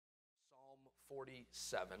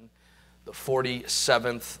47, the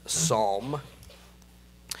 47th Psalm.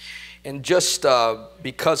 And just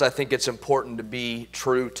because I think it's important to be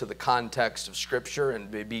true to the context of Scripture and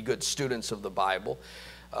be good students of the Bible,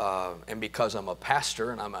 and because I'm a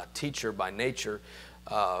pastor and I'm a teacher by nature,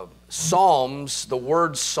 Psalms, the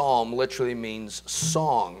word psalm literally means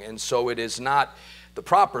song. And so it is not the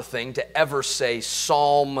proper thing to ever say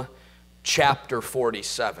Psalm chapter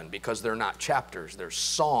 47, because they're not chapters, they're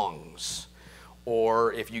songs.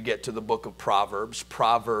 Or if you get to the book of Proverbs,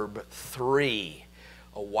 Proverb 3,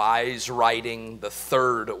 a wise writing, the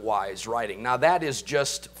third wise writing. Now that is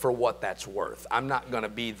just for what that's worth. I'm not going to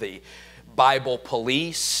be the Bible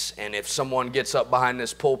police, and if someone gets up behind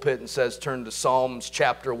this pulpit and says, turn to Psalms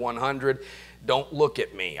chapter 100, don't look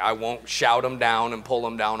at me. I won't shout them down and pull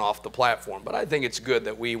them down off the platform. But I think it's good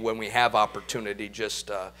that when we have opportunity, just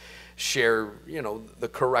share, the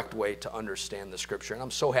correct way to understand the Scripture. And I'm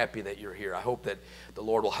so happy that you're here. I hope that the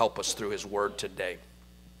Lord will help us through His Word today.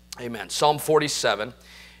 Amen. Psalm 47,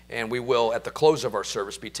 and we will, at the close of our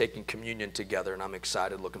service, be taking communion together, and I'm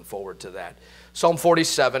excited, looking forward to that. Psalm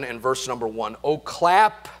 47 and verse number 1. Oh,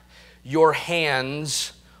 clap your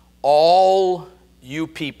hands, all you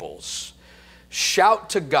peoples. Shout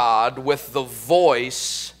to God with the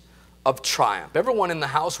voice of triumph. Everyone in the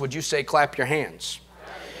house, would you say clap your hands?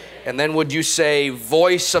 And then would you say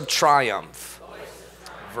voice of triumph?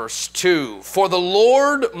 Verse 2. For the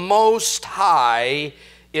Lord Most High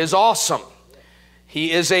is awesome.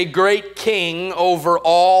 He is a great king over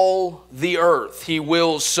all the earth. He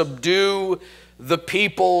will subdue the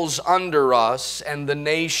peoples under us and the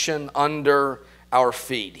nation under our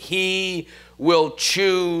feet. He will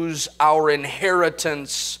choose our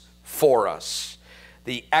inheritance for us,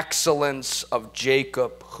 the excellence of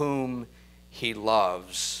Jacob whom He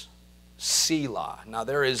loves. Selah. Now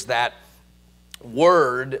there is that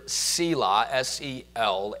word Selah, S-E-L-A-H.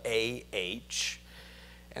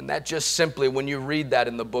 And that just simply, when you read that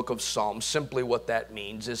in the book of Psalms, simply what that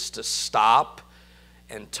means is to stop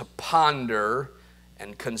and to ponder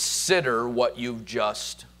and consider what you've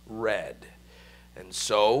just read. And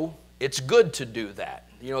so it's good to do that.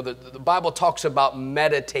 The Bible talks about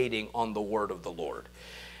meditating on the word of the Lord,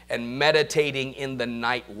 and meditating in the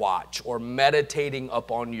night watch, or meditating up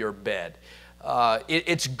on your bed.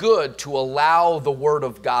 It's good to allow the Word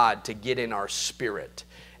of God to get in our spirit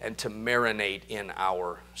and to marinate in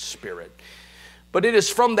our spirit. But it is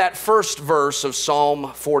from that first verse of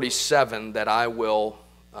Psalm 47 that I will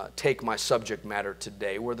take my subject matter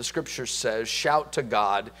today, where the Scripture says, shout to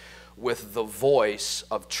God with the voice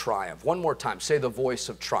of triumph. One more time, say the voice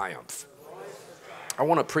of triumph. I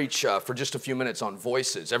want to preach for just a few minutes on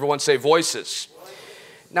voices. Everyone say voices.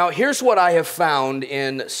 Now, here's what I have found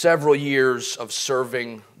in several years of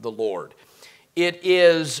serving the Lord. It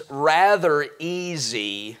is rather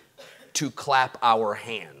easy to clap our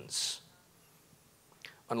hands,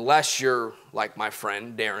 unless you're like my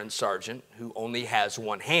friend Darren Sargent, who only has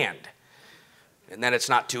one hand. And then it's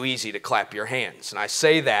not too easy to clap your hands. And I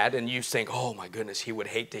say that, and you think, oh my goodness, he would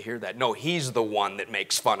hate to hear that. No, he's the one that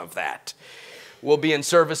makes fun of that. We'll be in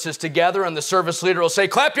services together, and the service leader will say,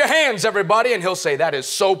 clap your hands, everybody. And he'll say, that is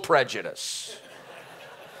so prejudice.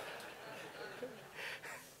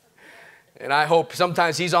 And I hope,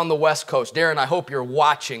 sometimes he's on the West Coast. Darren, I hope you're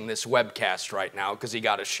watching this webcast right now, because he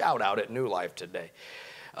got a shout out at New Life today.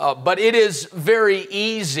 But it is very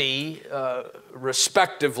easy,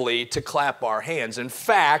 respectively, to clap our hands. In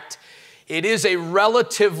fact, it is a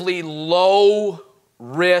relatively low-risk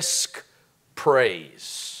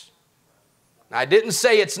praise. I didn't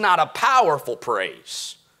say it's not a powerful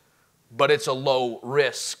praise, but it's a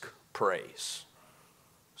low-risk praise.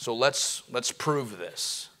 So let's prove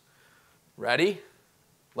this. Ready?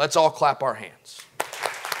 Let's all clap our hands.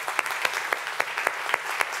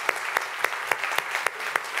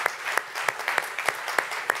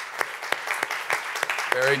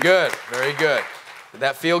 Very good, very good. Did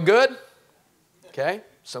that feel good? Okay.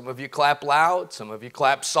 Some of you clap loud, some of you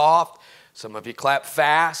clap soft. Some of you clap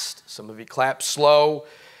fast, some of you clap slow,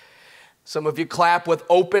 some of you clap with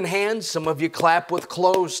open hands, some of you clap with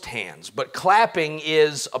closed hands. But clapping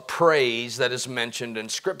is a praise that is mentioned in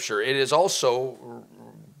Scripture. It is also,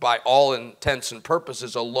 by all intents and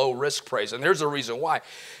purposes, a low-risk praise. And there's a reason why.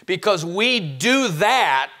 Because we do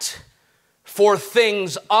that for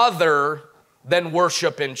things other than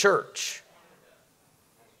worship in church.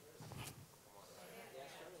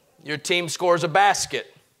 Your team scores a basket.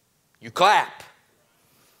 You clap.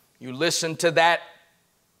 You listen to that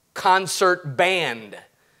concert band,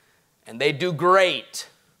 and they do great,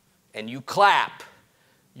 and you clap.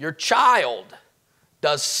 Your child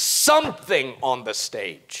does something on the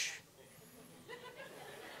stage,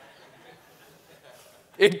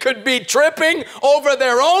 It could be tripping over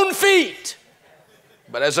their own feet.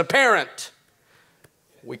 But as a parent,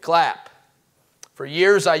 we clap. For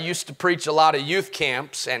years, I used to preach a lot of youth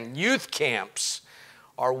camps, and youth camps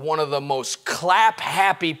are one of the most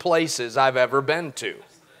clap-happy places I've ever been to.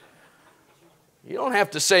 You don't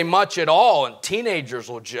have to say much at all, and teenagers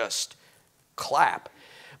will just clap.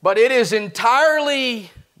 But it is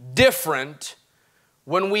entirely different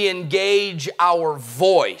when we engage our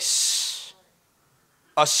voice,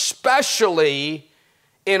 especially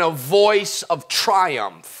in a voice of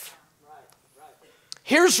triumph.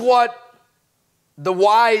 Here's what the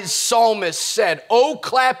wise psalmist said, "Oh,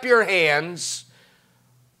 clap your hands,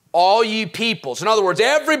 all ye peoples." In other words,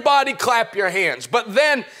 everybody clap your hands. But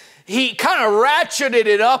then he kind of ratcheted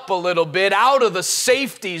it up a little bit out of the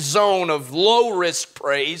safety zone of low-risk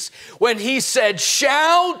praise when he said,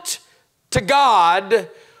 "Shout to God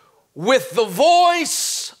with the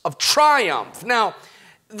voice of triumph." Now,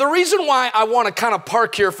 the reason why I want to kind of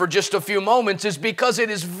park here for just a few moments is because it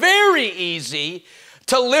is very easy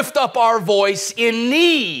to lift up our voice in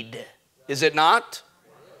need, is it not?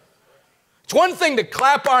 It's one thing to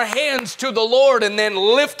clap our hands to the Lord and then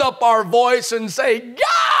lift up our voice and say,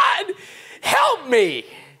 "God, help me."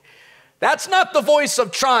 That's not the voice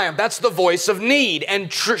of triumph. That's the voice of need.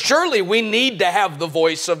 And surely we need to have the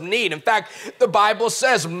voice of need. In fact, the Bible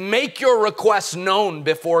says, make your requests known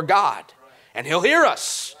before God, and He'll hear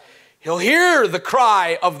us. He'll hear the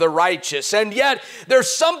cry of the righteous. And yet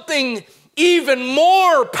there's something even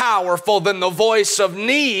more powerful than the voice of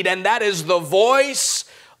need, and that is the voice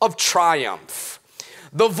of triumph.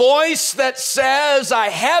 The voice that says, I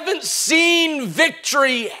haven't seen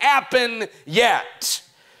victory happen yet,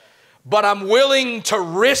 but I'm willing to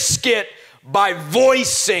risk it by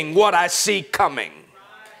voicing what I see coming.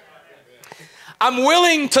 I'm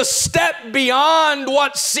willing to step beyond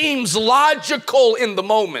what seems logical in the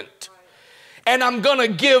moment. And I'm going to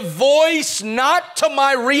give voice not to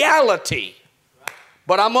my reality,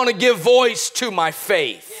 but I'm going to give voice to my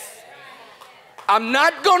faith. I'm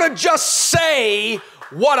not going to just say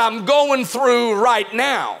what I'm going through right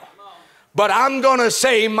now, but I'm going to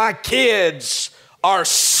say my kids are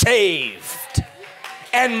saved,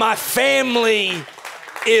 and my family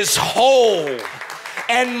is whole,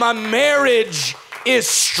 and my marriage is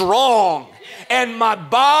strong, and my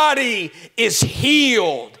body is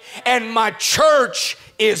healed, and my church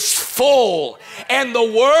is full, and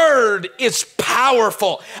the word is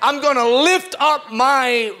powerful. I'm going to lift up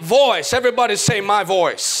my voice. Everybody say my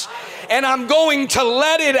voice. And I'm going to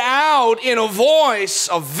let it out in a voice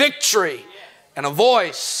of victory and a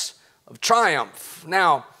voice of triumph.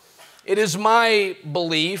 Now, it is my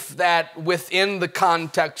belief that within the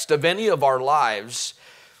context of any of our lives,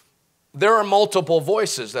 there are multiple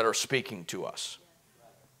voices that are speaking to us.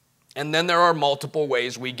 And then there are multiple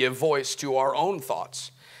ways we give voice to our own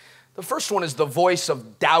thoughts. The first one is the voice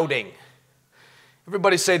of doubting.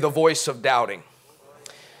 Everybody say the voice of doubting.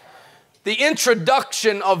 The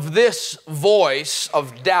introduction of this voice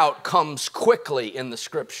of doubt comes quickly in the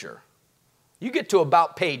scripture. You get to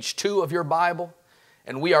about page 2 of your Bible,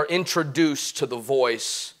 and we are introduced to the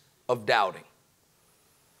voice of doubting.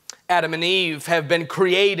 Adam and Eve have been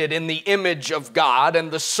created in the image of God,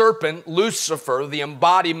 and the serpent, Lucifer, the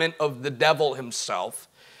embodiment of the devil himself,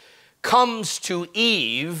 comes to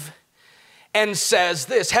Eve and says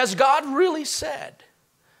this, has God really said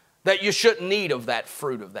that you shouldn't eat of that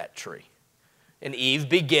fruit of that tree? And Eve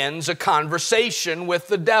begins a conversation with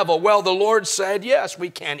the devil. Well, the Lord said, yes, we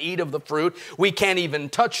can't eat of the fruit. We can't even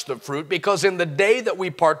touch the fruit, because in the day that we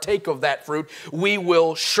partake of that fruit, we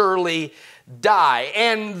will surely die.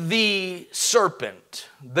 And the serpent,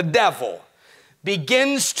 the devil,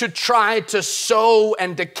 begins to try to sow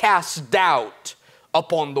and to cast doubt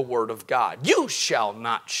upon the word of God. You shall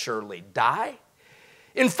not surely die.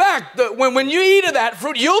 In fact, when you eat of that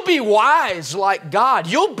fruit, you'll be wise like God.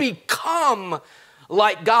 You'll become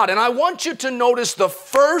like God. And I want you to notice the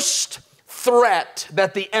first threat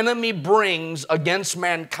that the enemy brings against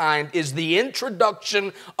mankind is the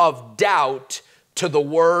introduction of doubt to the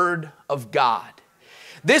Word of God.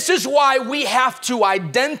 This is why we have to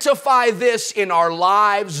identify this in our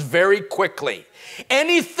lives very quickly.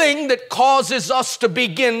 Anything that causes us to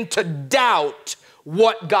begin to doubt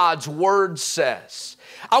what God's Word says.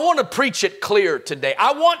 I want to preach it clear today.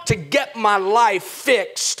 I want to get my life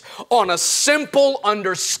fixed on a simple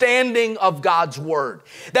understanding of God's Word.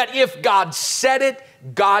 That if God said it,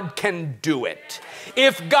 God can do it.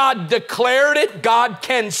 If God declared it, God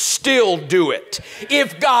can still do it.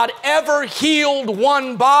 If God ever healed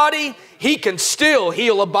one body, He can still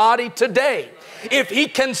heal a body today. If he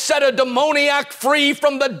can set a demoniac free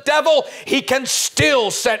from the devil, he can still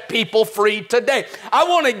set people free today. I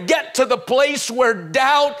want to get to the place where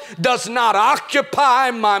doubt does not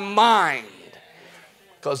occupy my mind,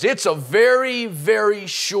 because it's a very, very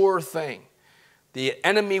sure thing. The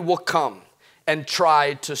enemy will come and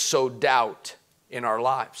try to sow doubt in our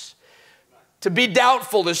lives. To be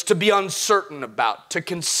doubtful is to be uncertain about, to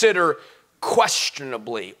consider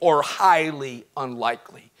questionably or highly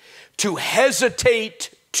unlikely, to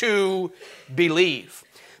hesitate to believe.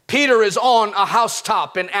 Peter is on a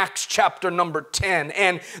housetop in Acts chapter number 10,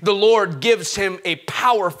 and the Lord gives him a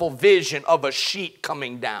powerful vision of a sheet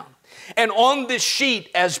coming down. And on this sheet,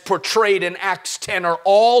 as portrayed in Acts 10, are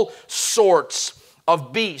all sorts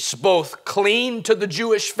of beasts, both clean to the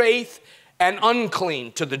Jewish faith and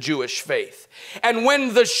unclean to the Jewish faith. And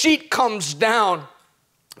when the sheet comes down,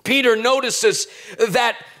 Peter notices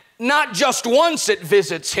that not just once it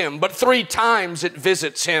visits him, but 3 times it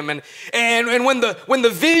visits him. And when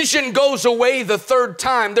the vision goes away the 3rd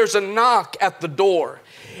time, there's a knock at the door.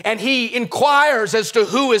 And he inquires as to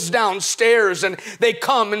who is downstairs, and they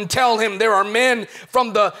come and tell him there are men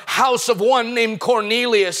from the house of one named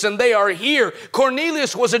Cornelius, and they are here.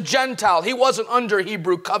 Cornelius was a Gentile. He wasn't under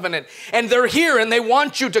Hebrew covenant. And they're here, and they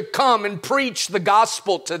want you to come and preach the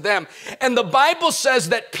gospel to them. And the Bible says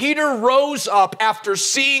that Peter rose up after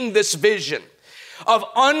seeing this vision of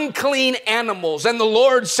unclean animals, and the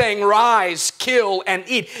Lord saying, rise, kill, and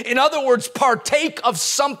eat. In other words, partake of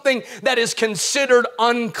something that is considered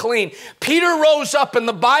unclean. Peter rose up, and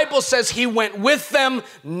the Bible says he went with them,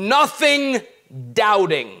 nothing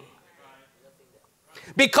doubting.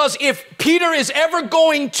 Because if Peter is ever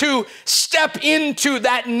going to step into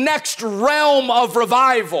that next realm of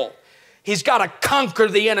revival, he's got to conquer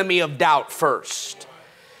the enemy of doubt first.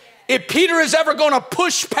 If Peter is ever going to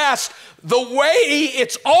push past the way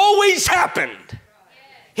it's always happened,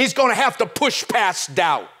 he's going to have to push past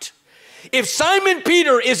doubt. If Simon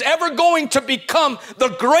Peter is ever going to become the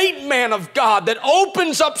great man of God that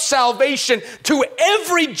opens up salvation to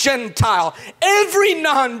every Gentile, every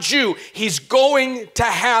non-Jew, he's going to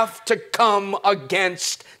have to come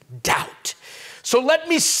against doubt. So let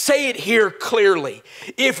me say it here clearly.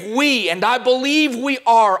 If we, and I believe we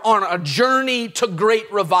are on a journey to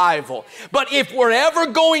great revival, but if we're ever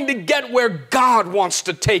going to get where God wants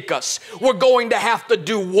to take us, we're going to have to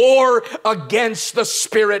do war against the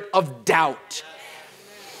spirit of doubt.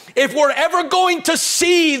 If we're ever going to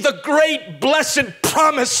see the great blessed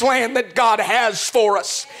promised land that God has for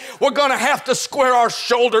us, we're going to have to square our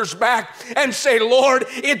shoulders back and say, Lord,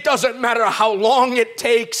 it doesn't matter how long it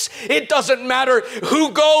takes. It doesn't matter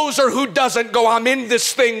who goes or who doesn't go. I'm in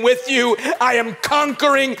this thing with you. I am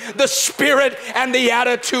conquering the spirit and the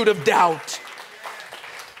attitude of doubt.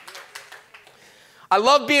 I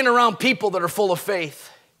love being around people that are full of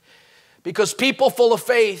faith, because people full of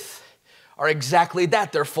faith are exactly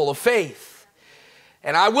that. They're full of faith.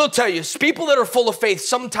 And I will tell you, people that are full of faith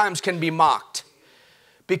sometimes can be mocked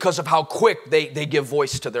because of how quick they give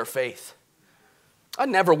voice to their faith. I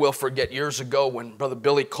never will forget years ago when Brother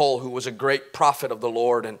Billy Cole, who was a great prophet of the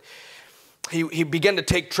Lord, and he began to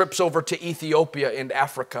take trips over to Ethiopia and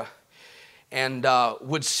Africa, and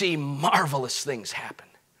would see marvelous things happen.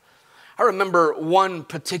 I remember one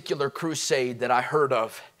particular crusade that I heard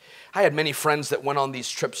of. I had many friends that went on these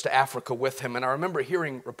trips to Africa with him, and I remember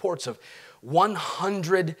hearing reports of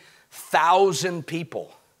 100,000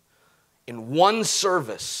 people in one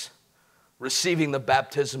service receiving the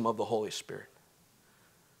baptism of the Holy Spirit.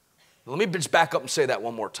 Let me just back up and say that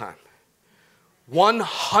one more time.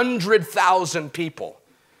 100,000 people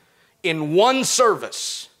in one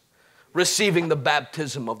service receiving the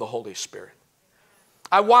baptism of the Holy Spirit.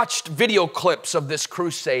 I watched video clips of this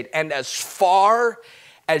crusade, and as far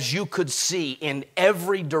as you could see in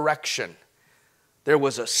every direction, there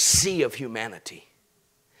was a sea of humanity.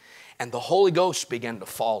 And the Holy Ghost began to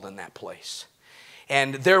fall in that place.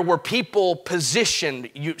 And there were people positioned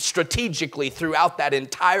strategically throughout that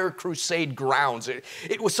entire crusade grounds.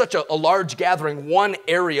 It was such a large gathering, one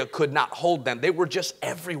area could not hold them. They were just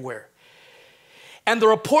everywhere. And the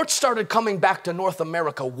reports started coming back to North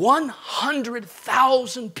America.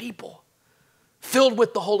 100,000 people filled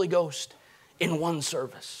with the Holy Ghost in one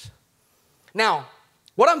service. Now,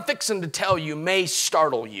 what I'm fixing to tell you may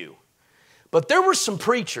startle you, but there were some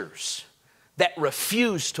preachers that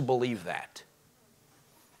refused to believe that.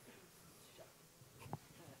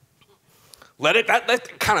 Let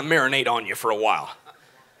that kind of marinate on you for a while.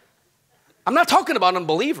 I'm not talking about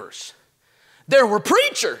unbelievers. There were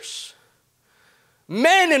preachers,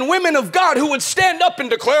 men and women of God, who would stand up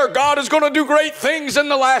and declare God is going to do great things in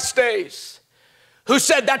the last days. who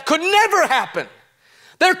said that could never happen.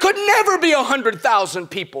 There could never be 100,000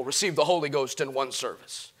 people receive the Holy Ghost in one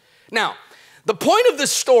service. Now, the point of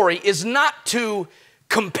this story is not to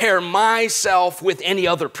compare myself with any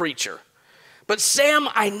other preacher. But Sam,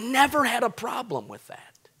 I never had a problem with that.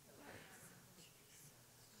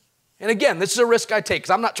 And again, this is a risk I take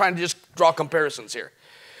because I'm not trying to just draw comparisons here.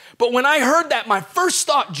 But when I heard that, my first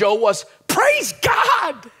thought, Joe, was, praise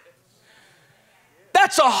God.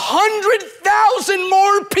 That's 100,000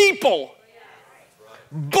 more people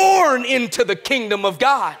born into the kingdom of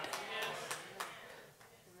God.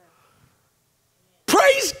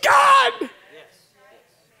 Praise God.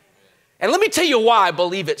 And let me tell you why I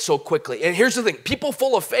believe it so quickly. And here's the thing. People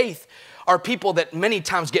full of faith are people that many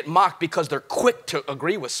times get mocked because they're quick to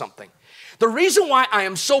agree with something. The reason why I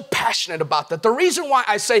am so passionate about that, the reason why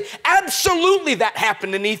I say absolutely that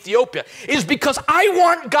happened in Ethiopia is because I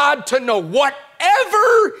want God to know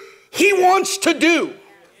whatever He wants to do,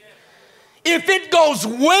 if it goes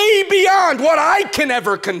way beyond what I can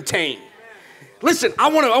ever contain. Listen, I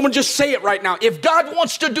want to just say it right now. If God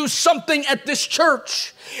wants to do something at this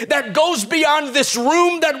church that goes beyond this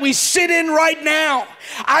room that we sit in right now,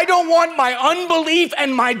 I don't want my unbelief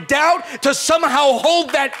and my doubt to somehow hold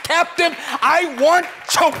that captive. I want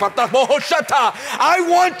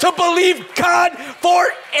to believe God for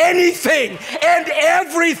anything and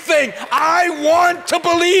everything. I want to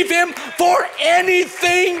believe Him for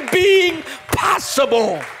anything being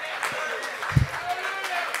possible.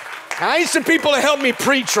 I need some people to help me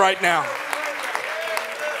preach right now.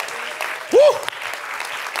 Woo!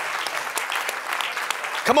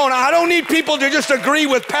 Come on, I don't need people to just agree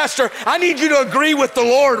with Pastor. I need you to agree with the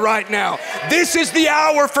Lord right now. This is the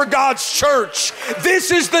hour for God's church. This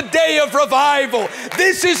is the day of revival.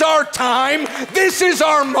 This is our time. This is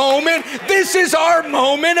our moment. This is our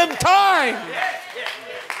moment of time.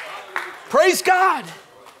 Praise God.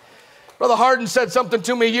 Brother Hardin said something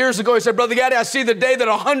to me years ago. He said, Brother Gaddy, I see the day that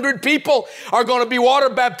 100 people are going to be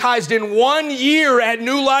water baptized in 1 year at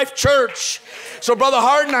New Life Church. So, Brother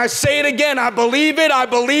Hardin, I say it again. I believe it. I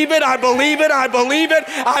believe it. I believe it. I believe it.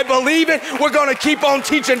 I believe it. We're going to keep on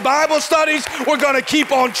teaching Bible studies. We're going to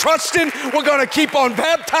keep on trusting. We're going to keep on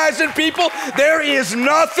baptizing people. There is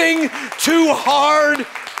nothing too hard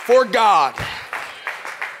for God.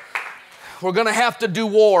 We're going to have to do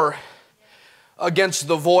war against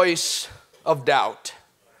the voice of doubt.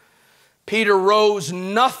 Peter rose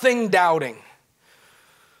nothing doubting.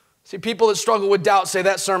 See, people that struggle with doubt say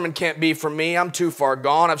that sermon can't be for me. I'm too far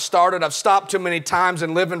gone. I've stopped too many times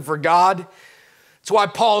in living for God. That's why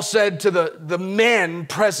Paul said to the men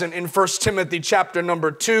present in 1 Timothy chapter number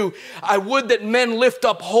 2, I would that men lift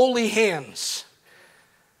up holy hands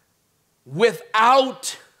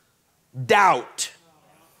without doubt.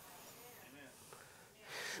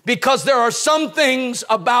 Because there are some things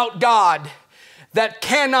about God that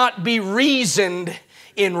cannot be reasoned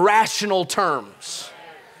in rational terms.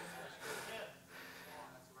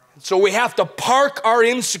 So we have to park our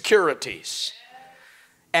insecurities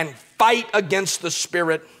and fight against the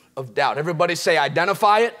spirit of doubt. Everybody say,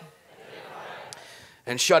 identify it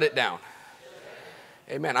and shut it down.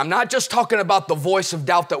 Amen. I'm not just talking about the voice of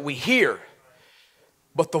doubt that we hear,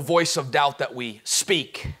 but the voice of doubt that we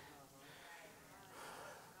speak.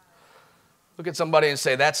 Look at somebody and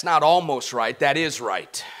say, that's not almost right, that is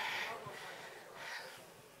right.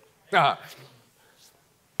 The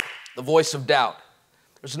voice of doubt.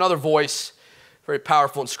 There's another voice, very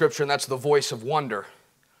powerful in Scripture, and that's the voice of wonder.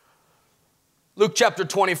 Luke chapter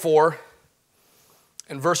 24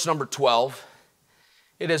 and verse number 12.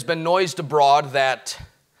 It has been noised abroad that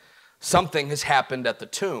something has happened at the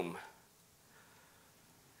tomb.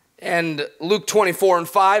 And Luke 24 and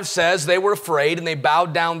 5 says, they were afraid and they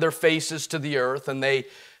bowed down their faces to the earth and they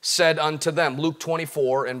said unto them, Luke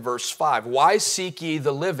 24 and verse 5, why seek ye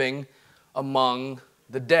the living among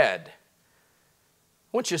the dead?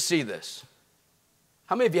 I want you to see this.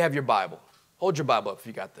 How many of you have your Bible? Hold your Bible up if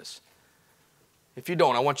you got this. If you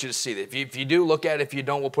don't, I want you to see it. If you do, look at it. If you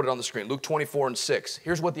don't, we'll put it on the screen. Luke 24 and 6.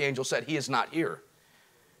 Here's what the angel said. He is not here,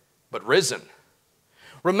 but risen.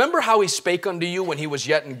 Remember how he spake unto you when he was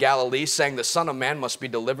yet in Galilee, saying, the Son of Man must be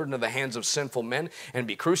delivered into the hands of sinful men and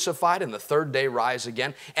be crucified, and the third day rise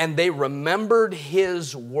again. And they remembered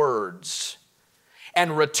his words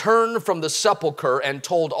and returned from the sepulchre and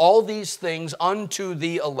told all these things unto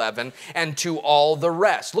the 11 and to all the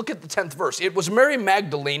rest. Look at the 10th verse. It was Mary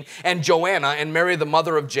Magdalene and Joanna and Mary the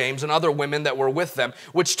mother of James and other women that were with them,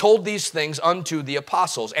 which told these things unto the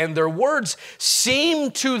apostles. And their words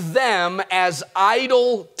seemed to them as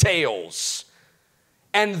idle tales,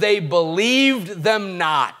 and they believed them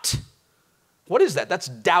not. What is that? That's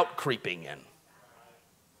doubt creeping in.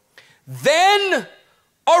 Then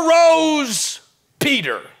arose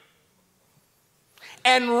Peter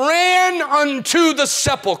and ran unto the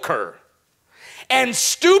sepulchre. And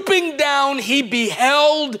stooping down, he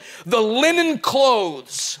beheld the linen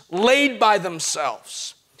clothes laid by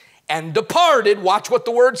themselves, and departed, watch what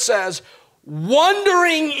the word says,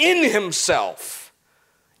 wondering in himself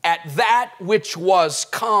at that which was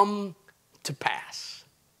come to pass.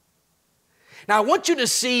 Now, I want you to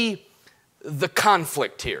see the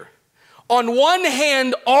conflict here. On one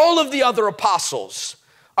hand, all of the other apostles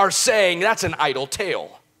are saying, that's an idle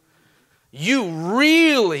tale. You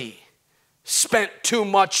really spent too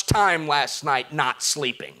much time last night not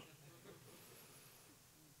sleeping.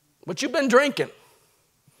 But you've been drinking.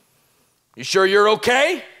 You sure you're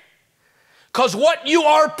okay? Because what you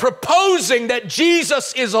are proposing, that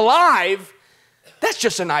Jesus is alive, that's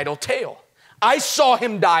just an idle tale. I saw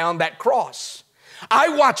him die on that cross. I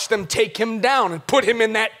watched them take him down and put him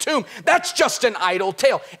in that tomb. That's just an idle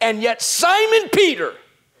tale. And yet Simon Peter,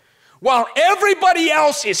 while everybody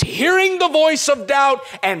else is hearing the voice of doubt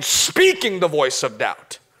and speaking the voice of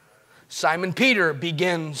doubt, Simon Peter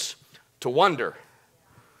begins to wonder.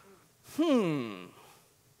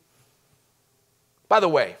 By the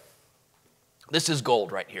way, this is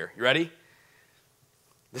gold right here. You ready?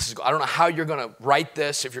 I don't know how you're going to write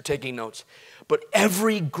this if you're taking notes, but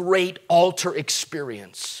every great altar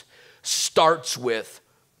experience starts with,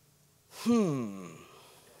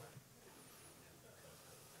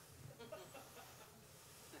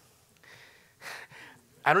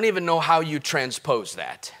 I don't even know how you transpose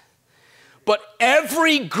that. But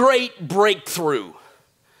every great breakthrough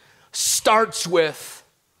starts with,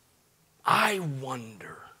 I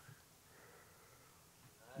wonder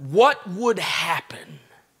what would happen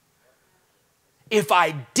if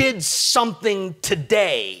I did something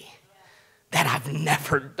today that I've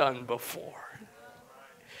never done before.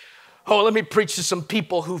 Oh, let me preach to some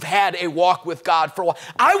people who've had a walk with God for a while.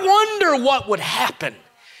 I wonder what would happen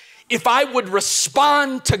if I would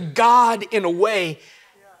respond to God in a way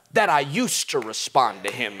that I used to respond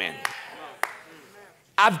to him in.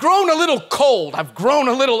 I've grown a little cold. I've grown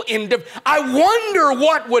a little indifferent. I wonder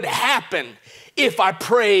what would happen if I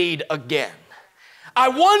prayed again. I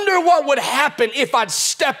wonder what would happen if I'd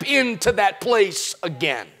step into that place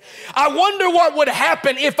again. I wonder what would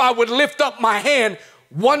happen if I would lift up my hand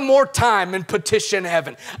one more time and petition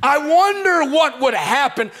heaven. I wonder what would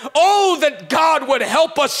happen. Oh, that God would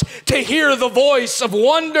help us to hear the voice of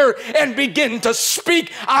wonder and begin to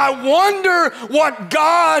speak. I wonder what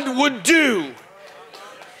God would do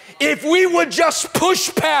if we would just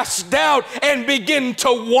push past doubt and begin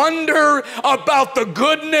to wonder about the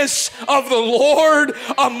goodness of the Lord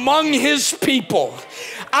among his people.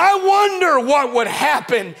 I wonder what would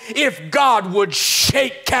happen if God would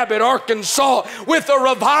shake Cabot, Arkansas with a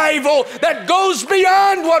revival that goes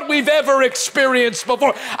beyond what we've ever experienced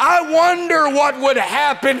before. I wonder what would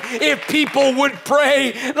happen if people would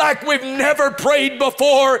pray like we've never prayed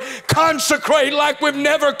before, consecrate like we've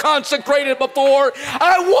never consecrated before.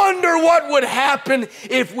 I wonder what would happen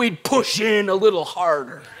if we'd push in a little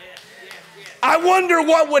harder. I wonder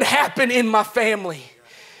what would happen in my family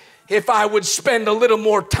if I would spend a little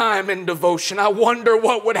more time in devotion. I wonder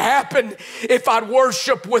what would happen if I'd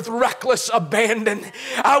worship with reckless abandon.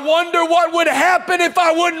 I wonder what would happen if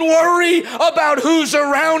I wouldn't worry about who's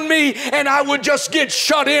around me and I would just get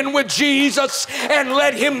shut in with Jesus and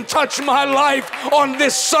let him touch my life on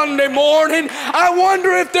this Sunday morning. I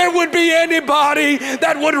wonder if there would be anybody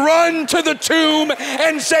that would run to the tomb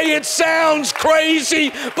and say, it sounds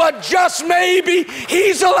crazy, but just maybe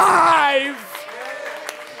he's alive.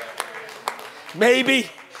 Maybe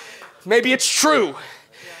it's true.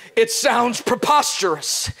 It sounds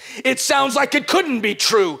preposterous. It sounds like it couldn't be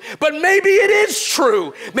true, but maybe it is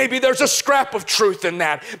true. Maybe there's a scrap of truth in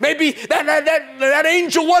that. Maybe that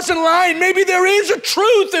angel wasn't lying. Maybe there is a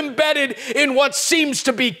truth embedded in what seems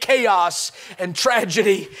to be chaos and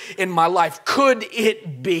tragedy in my life. Could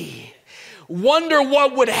it be? Wonder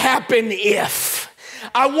what would happen if.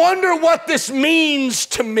 I wonder what this means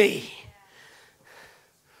to me.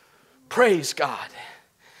 Praise God.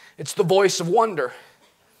 It's the voice of wonder.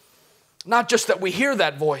 Not just that we hear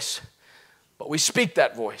that voice, but we speak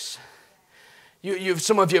that voice.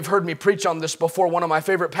 Some of you have heard me preach on this before. One of my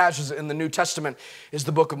favorite passages in the New Testament is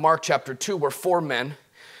the book of Mark chapter 2, where 4 men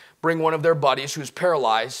bring one of their buddies who's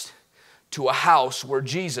paralyzed to a house where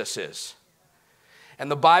Jesus is.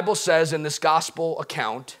 And the Bible says in this gospel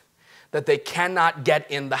account that they cannot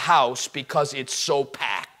get in the house because it's so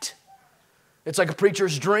packed. It's like a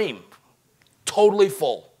preacher's dream. Totally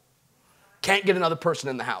full. Can't get another person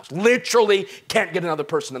in the house. Literally can't get another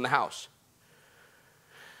person in the house.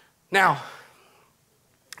 Now,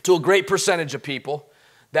 to a great percentage of people,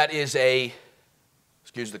 that is a,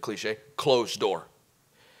 excuse the cliche, closed door.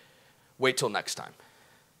 Wait till next time.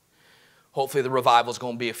 Hopefully the revival is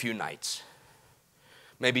going to be a few nights.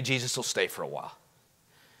 Maybe Jesus will stay for a while.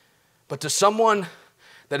 But to someone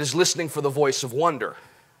that is listening for the voice of wonder,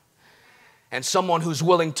 and someone who's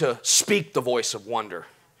willing to speak the voice of wonder,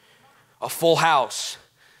 a full house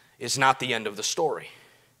is not the end of the story.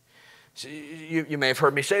 So you may have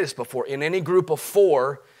heard me say this before. In any group of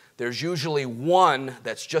 4, there's usually one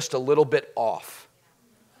that's just a little bit off.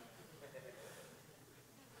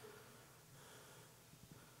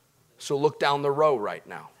 So look down the row right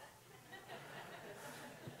now.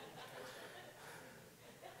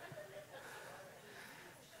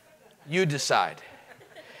 You decide.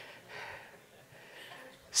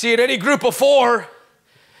 See, in any group of 4,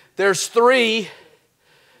 there's 3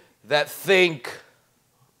 that think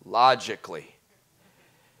logically.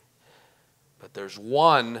 But there's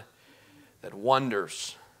one that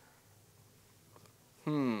wonders.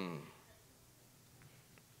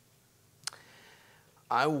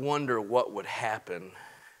 I wonder what would happen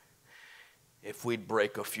if we'd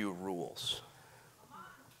break a few rules.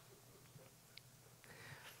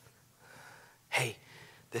 Hey,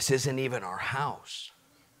 this isn't even our house.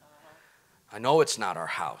 I know it's not our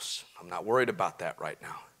house. I'm not worried about that right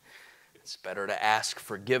now. It's better to ask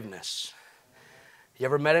forgiveness. You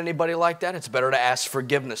ever met anybody like that? It's better to ask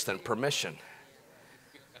forgiveness than permission.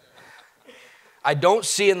 I don't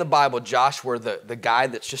see in the Bible, Josh, where the guy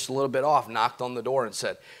that's just a little bit off knocked on the door and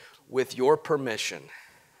said, with your permission,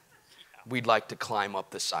 we'd like to climb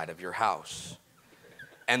up the side of your house.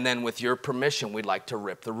 And then with your permission, we'd like to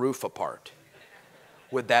rip the roof apart.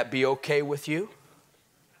 Would that be okay with you?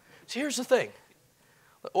 See, here's the thing.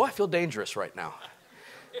 Oh, I feel dangerous right now.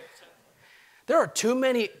 There are too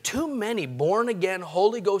many born-again,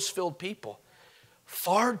 Holy Ghost-filled people,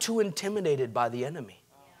 far too intimidated by the enemy.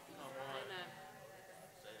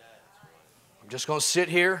 I'm just going to sit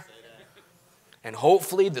here, and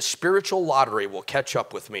hopefully the spiritual lottery will catch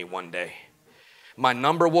up with me one day. My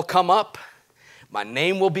number will come up, my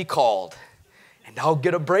name will be called, and I'll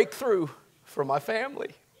get a breakthrough for my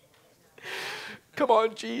family. Come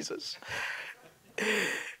on, Jesus.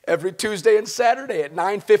 Every Tuesday and Saturday at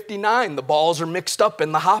 9:59, the balls are mixed up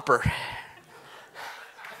in the hopper.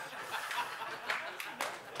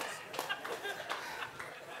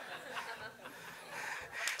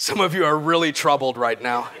 Some of you are really troubled right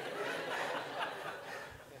now.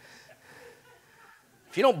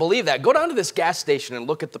 If you don't believe that, go down to this gas station and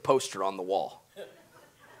look at the poster on the wall.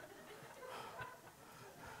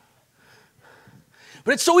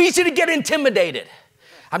 But it's so easy to get intimidated.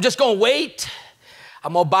 I'm just going to wait.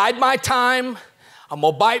 I'm going to bide my time. I'm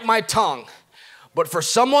going to bite my tongue. But for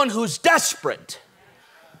someone who's desperate,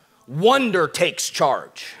 wonder takes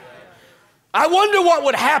charge. I wonder what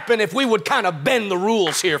would happen if we would kind of bend the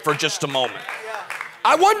rules here for just a moment.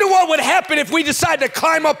 I wonder what would happen if we decide to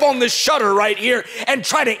climb up on this shutter right here and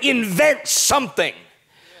try to invent something.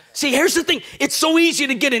 See, here's the thing. It's so easy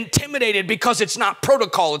to get intimidated because it's not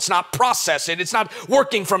protocol. It's not process. It's not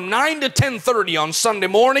working from 9 to 10:30 on Sunday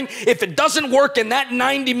morning. If it doesn't work in that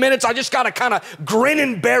 90 minutes, I just got to kind of grin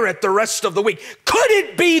and bear it the rest of the week. Could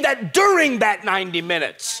it be that during that 90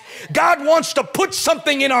 minutes, God wants to put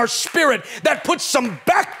something in our spirit that puts some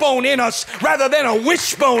backbone in us rather than a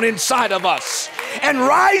wishbone inside of us, and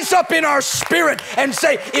rise up in our spirit and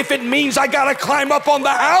say, if it means I got to climb up on the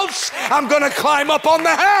house, I'm going to climb up on the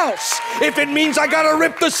house. If it means I got to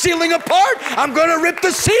rip the ceiling apart, I'm going to rip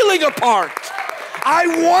the ceiling apart. I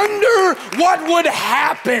wonder what would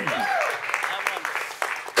happen.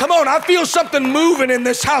 Come on, I feel something moving in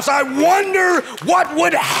this house. I wonder what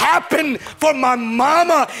would happen for my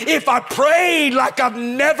mama if I prayed like I've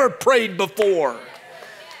never prayed before.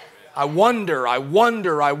 I wonder.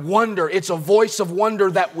 It's a voice of wonder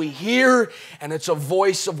that we hear, and it's a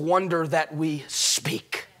voice of wonder that we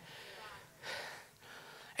speak.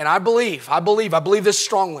 And I believe this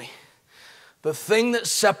strongly. The thing that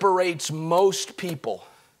separates most people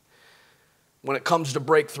when it comes to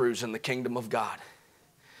breakthroughs in the kingdom of God.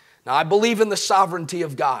 Now, I believe in the sovereignty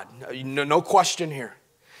of God. No question here.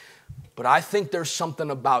 But I think there's something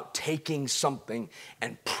about taking something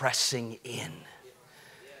and pressing in.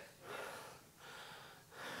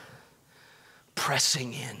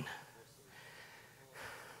 Pressing in.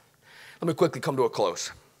 Let me quickly come to a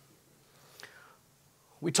close.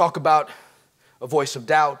 We talk about a voice of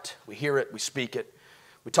doubt. We hear it, we speak it.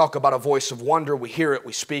 We talk about a voice of wonder. We hear it,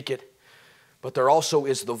 we speak it. But there also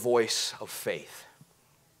is the voice of faith.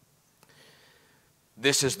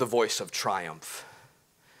 This is the voice of triumph.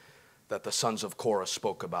 that the sons of Korah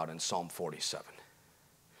spoke about in Psalm 47.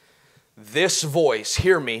 This voice,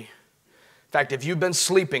 hear me. In fact, if you've been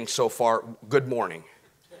sleeping so far, good morning.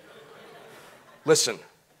 Listen,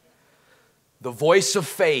 the voice of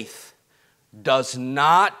faith does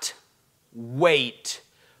not wait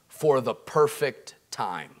for the perfect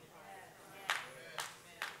time.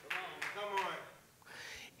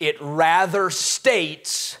 It rather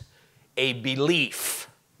states a belief.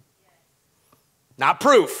 Not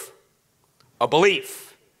proof, a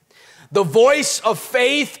belief. The voice of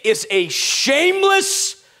faith is a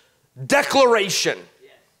shameless declaration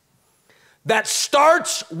that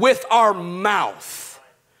starts with our mouth.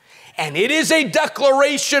 And it is a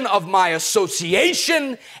declaration of my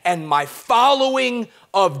association and my following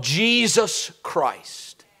of Jesus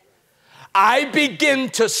Christ. I begin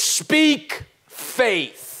to speak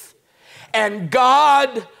faith, and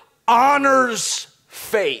God honors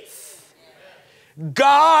faith.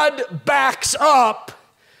 God backs up.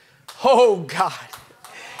 Oh God.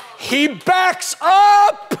 He backs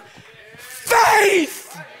up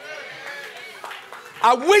faith.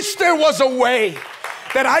 I wish there was a way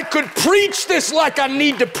that I could preach this like I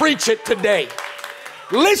need to preach it today.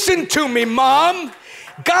 Listen to me, Mom.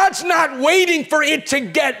 God's not waiting for it to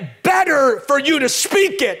get better for you to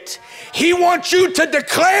speak it. He wants you to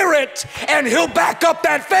declare it, and He'll back up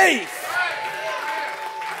that faith.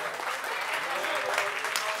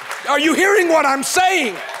 Are you hearing what I'm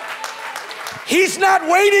saying? He's not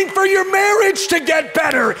waiting for your marriage to get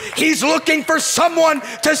better. He's looking for someone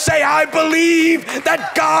to say, I believe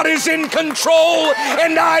that God is in control,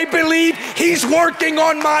 and I believe He's working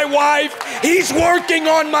on my wife. He's working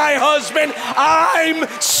on my husband. I'm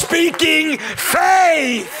speaking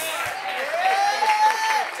faith.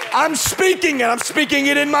 I'm speaking it. I'm speaking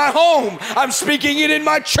it in my home. I'm speaking it in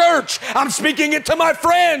my church. I'm speaking it to my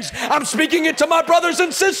friends. I'm speaking it to my brothers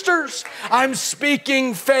and sisters. I'm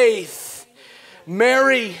speaking faith.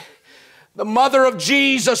 Mary, the mother of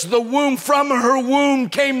Jesus, from her womb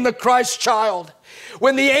came the Christ child.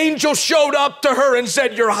 When the angel showed up to her and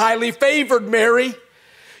said, you're highly favored, Mary.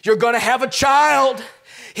 You're going to have a child.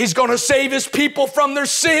 He's going to save His people from their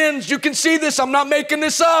sins. You can see this. I'm not making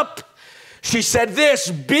this up. She said this,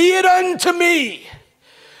 be it unto me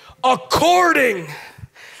according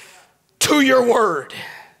to your word.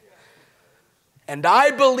 And I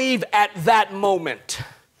believe at that moment,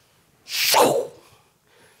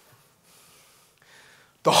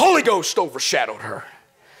 the Holy Ghost overshadowed her,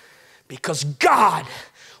 because God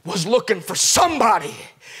was looking for somebody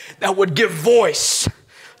that would give voice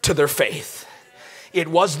to their faith. It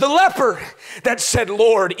was the leper that said,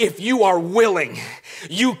 Lord, if you are willing,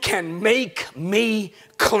 you can make me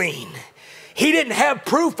clean. He didn't have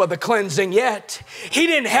proof of the cleansing yet. He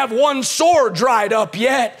didn't have one sore dried up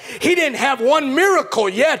yet. He didn't have one miracle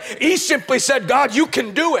yet. He simply said, God, you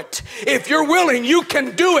can do it. If you're willing, you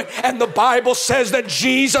can do it. And the Bible says that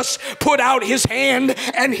Jesus put out His hand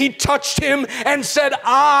and He touched him and said,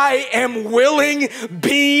 I am willing,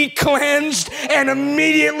 be cleansed. And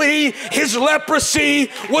immediately his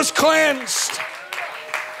leprosy was cleansed.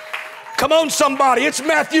 Come on, somebody. It's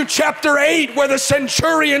Matthew chapter 8 where the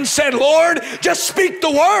centurion said, Lord, just speak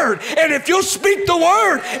the word. And if you'll speak the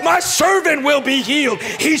word, my servant will be healed.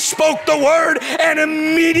 He spoke the word, and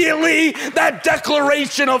immediately that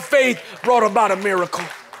declaration of faith brought about a miracle.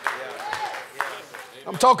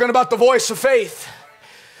 I'm talking about the voice of faith.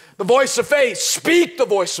 The voice of faith. Speak the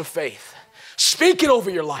voice of faith. Speak it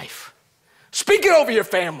over your life. Speak it over your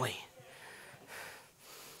family.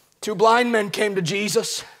 2 blind men came to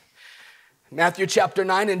Jesus. Matthew chapter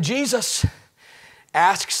 9, and Jesus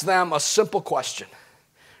asks them a simple question.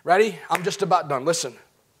 Ready? I'm just about done. Listen,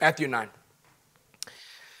 Matthew 9.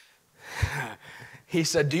 He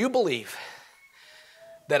said, do you believe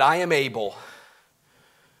that I am able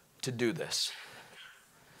to do this?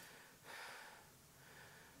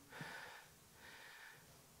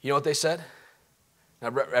 You know what they said? Now,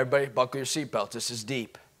 everybody, buckle your seatbelts. This is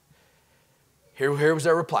deep. Here was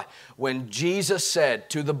their reply. When Jesus said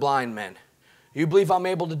to the blind men, you believe I'm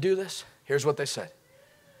able to do this? Here's what they said.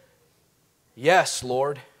 Yes,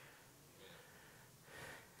 Lord.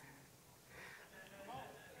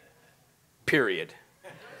 Period.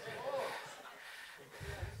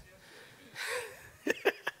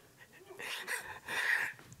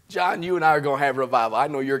 John, you and I are going to have revival. I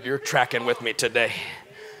know you're tracking with me today.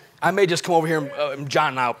 I may just come over here and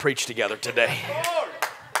John and I will preach together today.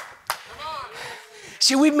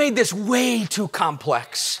 See, we've made this way too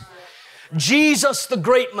complex. Jesus, the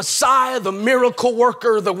great Messiah, the miracle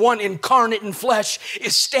worker, the one incarnate in flesh,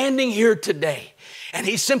 is standing here today. And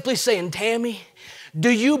He's simply saying, Tammy, do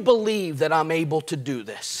you believe that I'm able to do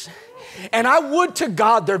this? And I would to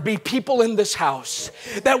God there'd be people in this house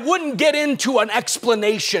that wouldn't get into an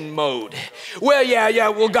explanation mode. Well,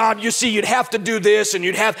 well, God, you see, you'd have to do this and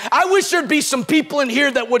I wish there'd be some people in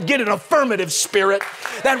here that would get an affirmative spirit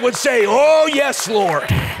that would say, oh, yes, Lord.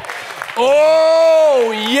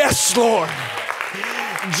 Oh, yes, Lord.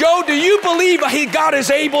 Joe, do you believe God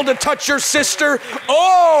is able to touch your sister?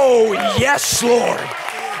 Oh, yes, Lord.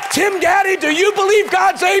 Tim Gaddy, do you believe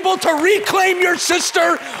God's able to reclaim your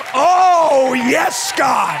sister? Oh, yes,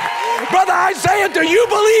 God. Brother Isaiah, do you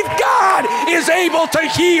believe God is able to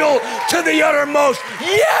heal to the uttermost?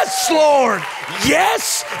 Yes, Lord.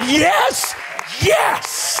 Yes, yes,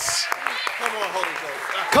 yes. Come on, Holy Ghost.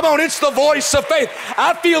 Come on, it's the voice of faith.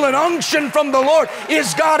 I feel an unction from the Lord.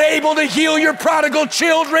 Is God able to heal your prodigal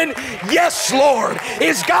children? Yes, Lord.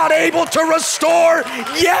 Is God able to restore?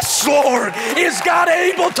 Yes, Lord. Is God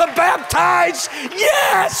able to baptize?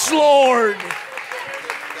 Yes, Lord.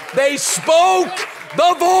 They spoke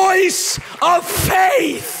the voice of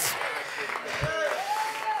faith.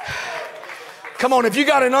 Come on, if you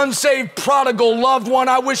got an unsaved prodigal loved one,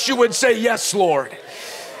 I wish you would say, yes, Lord.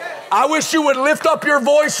 I wish you would lift up your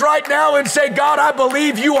voice right now and say, God, I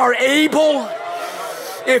believe you are able.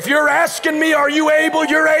 If you're asking me, are you able?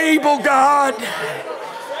 You're able, God.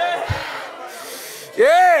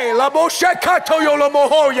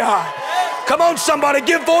 Come on, somebody,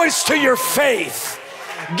 give voice to your faith.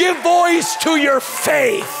 Give voice to your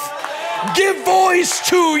faith. Give voice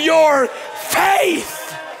to your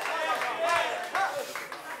faith.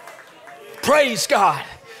 Praise God.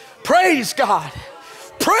 Praise God.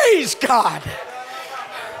 Praise God.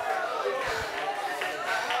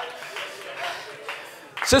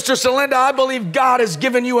 Sister Celinda, I believe God has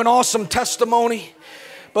given you an awesome testimony,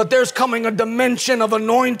 but there's coming a dimension of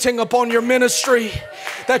anointing upon your ministry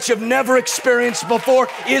that you've never experienced before.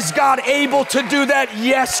 Is God able to do that?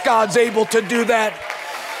 Yes, God's able to do that.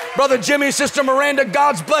 Brother Jimmy, Sister Miranda,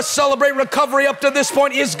 God's blessed, celebrate recovery up to this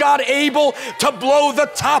point. Is God able to blow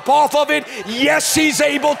the top off of it? Yes, He's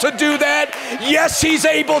able to do that. Yes, He's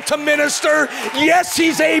able to minister. Yes,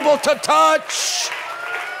 He's able to touch.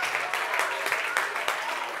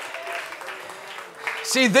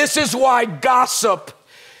 See, this is why gossip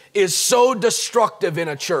is so destructive in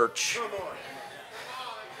a church.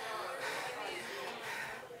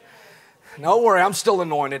 Don't worry, I'm still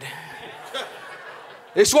anointed.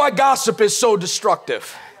 It's why gossip is so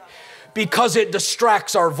destructive, because it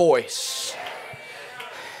distracts our voice.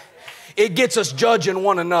 It gets us judging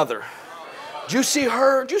one another. Did you see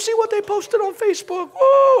her? Did you see what they posted on Facebook?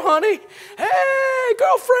 Oh, honey. Hey,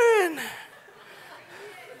 girlfriend.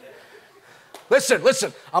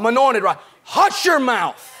 Listen. I'm anointed, right? Hush your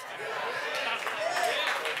mouth.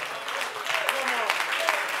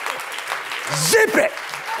 Zip it.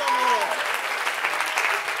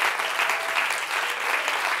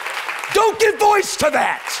 Don't give voice to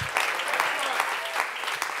that.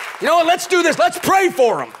 You know what? Let's do this. Let's pray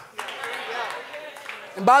for them.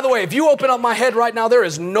 And by the way, if you open up my head right now, there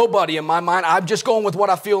is nobody in my mind. I'm just going with what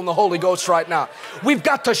I feel in the Holy Ghost right now. We've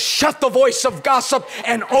got to shut the voice of gossip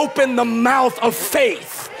and open the mouth of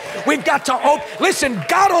faith. We've got to listen,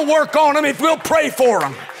 God will work on them if we'll pray for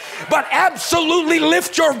them. But absolutely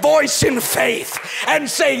lift your voice in faith and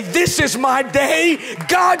say, this is my day.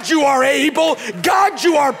 God, you are able. God,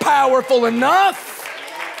 you are powerful enough.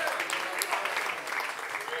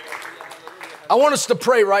 I want us to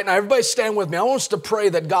pray right now. Everybody stand with me. I want us to pray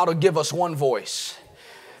that God will give us one voice,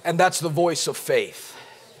 and that's the voice of faith.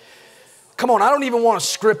 Come on, I don't even want to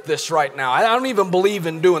script this right now. I don't even believe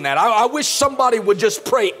in doing that. I wish somebody would just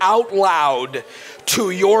pray out loud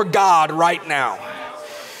to your God right now.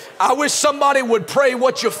 I wish somebody would pray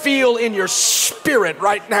what you feel in your spirit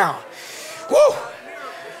right now. Woo!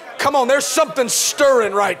 Come on, there's something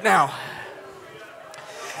stirring right now.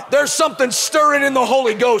 There's something stirring in the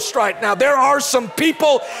Holy Ghost right now. There are some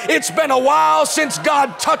people, it's been a while since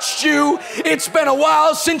God touched you. It's been a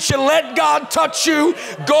while since you let God touch you.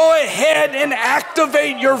 Go ahead and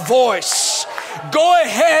activate your voice. Go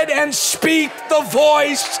ahead and speak the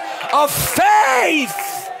voice of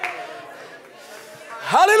faith.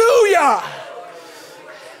 Hallelujah.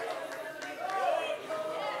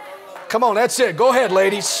 Come on, that's it. Go ahead,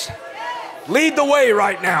 ladies. Lead the way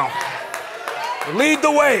right now. Lead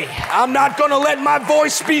the way. I'm not going to let my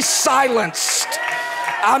voice be silenced.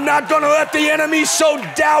 I'm not going to let the enemy sow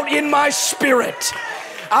doubt in my spirit.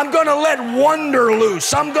 I'm going to let wonder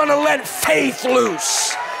loose. I'm going to let faith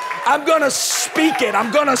loose. I'm going to speak it.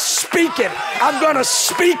 I'm going to speak it. I'm going to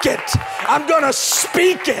speak it. I'm going to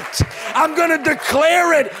speak it. I'm going to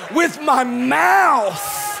declare it with my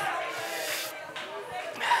mouth.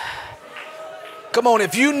 Come on,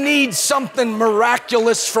 if you need something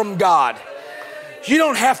miraculous from God, you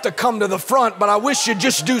don't have to come to the front, but I wish you'd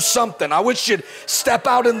just do something. I wish you'd step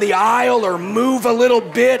out in the aisle or move a little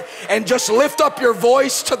bit and just lift up your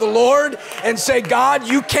voice to the Lord and say, God,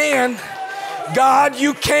 you can. God,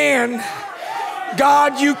 you can.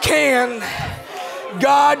 God, you can.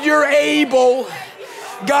 God, you're able.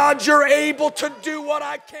 God, you're able to do what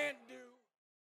I can't do.